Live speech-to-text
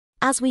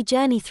As we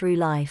journey through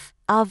life,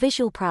 our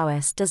visual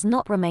prowess does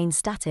not remain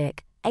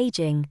static.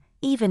 Aging,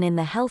 even in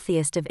the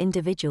healthiest of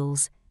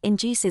individuals,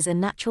 induces a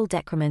natural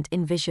decrement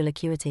in visual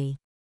acuity.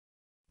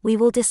 We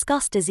will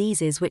discuss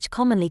diseases which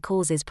commonly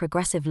causes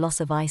progressive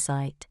loss of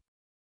eyesight.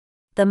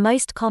 The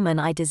most common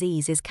eye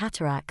disease is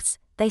cataracts.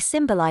 They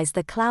symbolize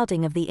the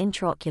clouding of the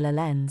intraocular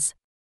lens.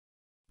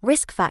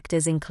 Risk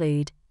factors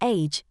include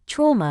age,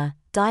 trauma,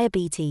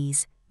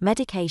 diabetes,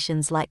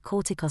 medications like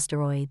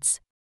corticosteroids.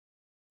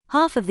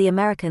 Half of the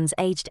Americans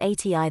aged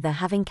 80 either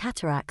having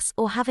cataracts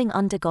or having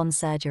undergone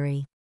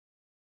surgery.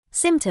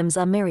 Symptoms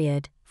are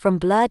myriad, from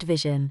blurred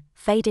vision,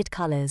 faded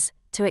colors,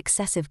 to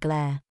excessive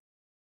glare.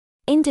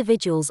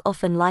 Individuals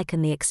often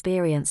liken the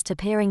experience to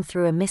peering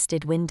through a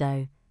misted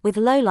window, with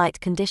low light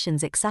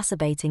conditions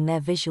exacerbating their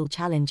visual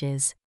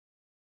challenges.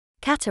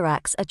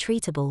 Cataracts are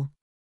treatable.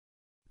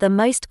 The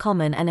most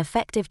common and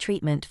effective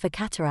treatment for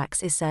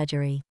cataracts is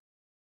surgery.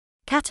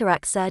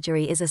 Cataract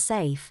surgery is a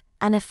safe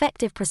and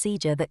effective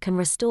procedure that can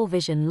restore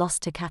vision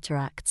lost to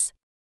cataracts.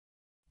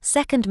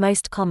 Second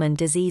most common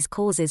disease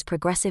causes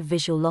progressive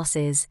visual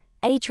losses,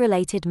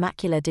 age-related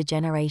macular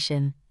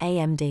degeneration,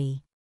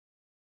 AMD.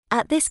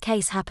 At this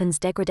case happens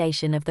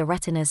degradation of the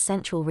retina's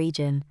central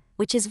region,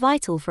 which is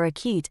vital for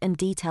acute and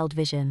detailed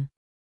vision.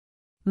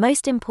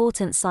 Most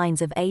important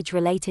signs of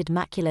age-related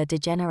macular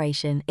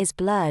degeneration is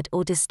blurred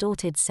or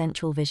distorted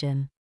central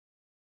vision.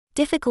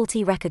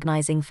 Difficulty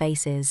recognizing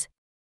faces.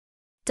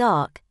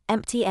 Dark,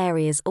 empty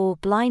areas or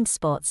blind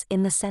spots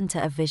in the center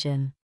of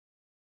vision.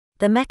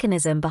 The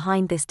mechanism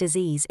behind this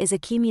disease is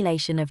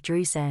accumulation of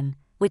drusen,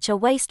 which are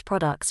waste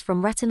products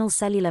from retinal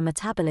cellular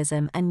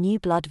metabolism and new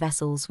blood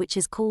vessels, which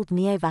is called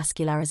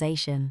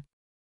neovascularization.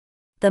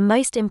 The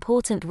most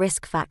important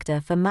risk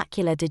factor for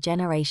macular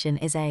degeneration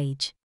is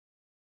age.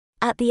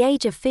 At the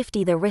age of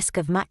 50, the risk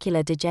of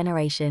macular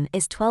degeneration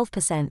is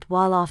 12%,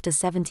 while after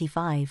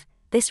 75,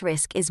 this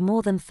risk is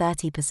more than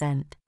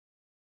 30%.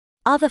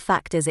 Other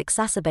factors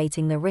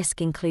exacerbating the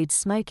risk include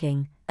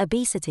smoking,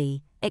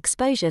 obesity,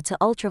 exposure to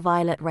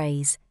ultraviolet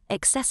rays,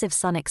 excessive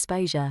sun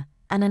exposure,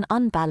 and an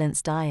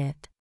unbalanced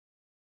diet.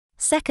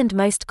 Second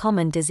most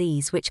common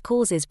disease which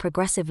causes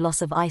progressive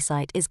loss of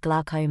eyesight is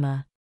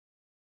glaucoma.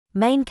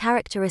 Main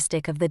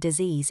characteristic of the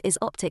disease is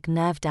optic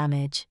nerve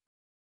damage.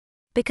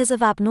 Because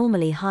of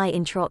abnormally high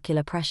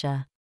intraocular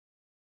pressure,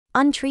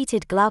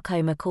 untreated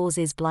glaucoma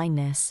causes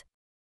blindness.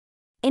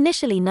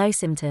 Initially no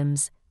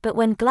symptoms, but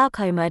when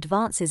glaucoma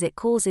advances it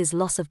causes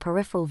loss of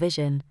peripheral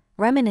vision,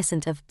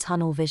 reminiscent of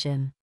tunnel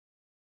vision.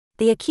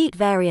 The acute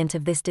variant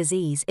of this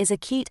disease is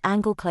acute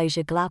angle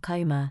closure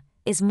glaucoma,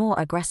 is more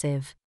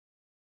aggressive.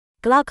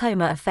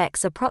 Glaucoma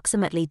affects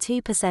approximately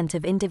 2%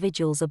 of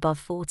individuals above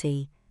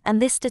 40,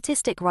 and this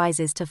statistic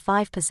rises to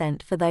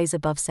 5% for those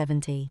above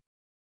 70.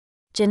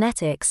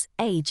 Genetics,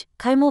 age,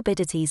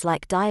 comorbidities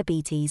like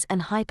diabetes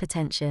and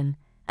hypertension,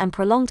 and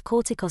prolonged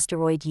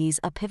corticosteroid use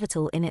are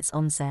pivotal in its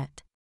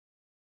onset.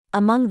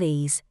 Among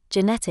these,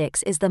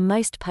 genetics is the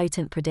most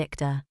potent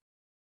predictor.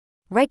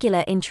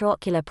 Regular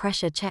intraocular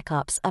pressure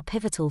checkups are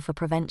pivotal for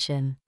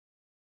prevention.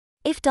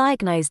 If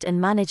diagnosed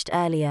and managed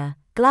earlier,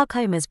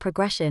 glaucoma's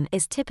progression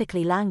is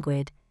typically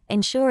languid,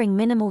 ensuring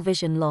minimal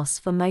vision loss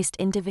for most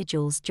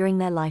individuals during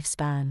their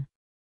lifespan.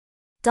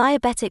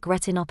 Diabetic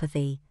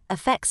retinopathy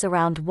affects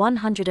around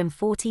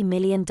 140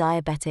 million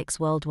diabetics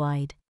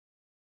worldwide.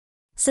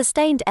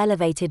 Sustained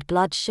elevated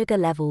blood sugar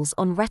levels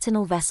on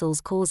retinal vessels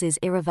causes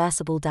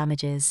irreversible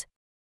damages.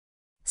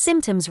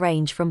 Symptoms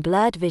range from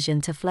blurred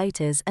vision to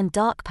floaters and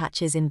dark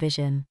patches in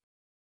vision.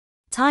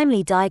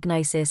 Timely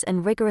diagnosis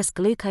and rigorous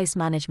glucose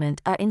management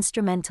are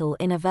instrumental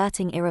in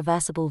averting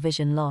irreversible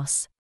vision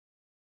loss.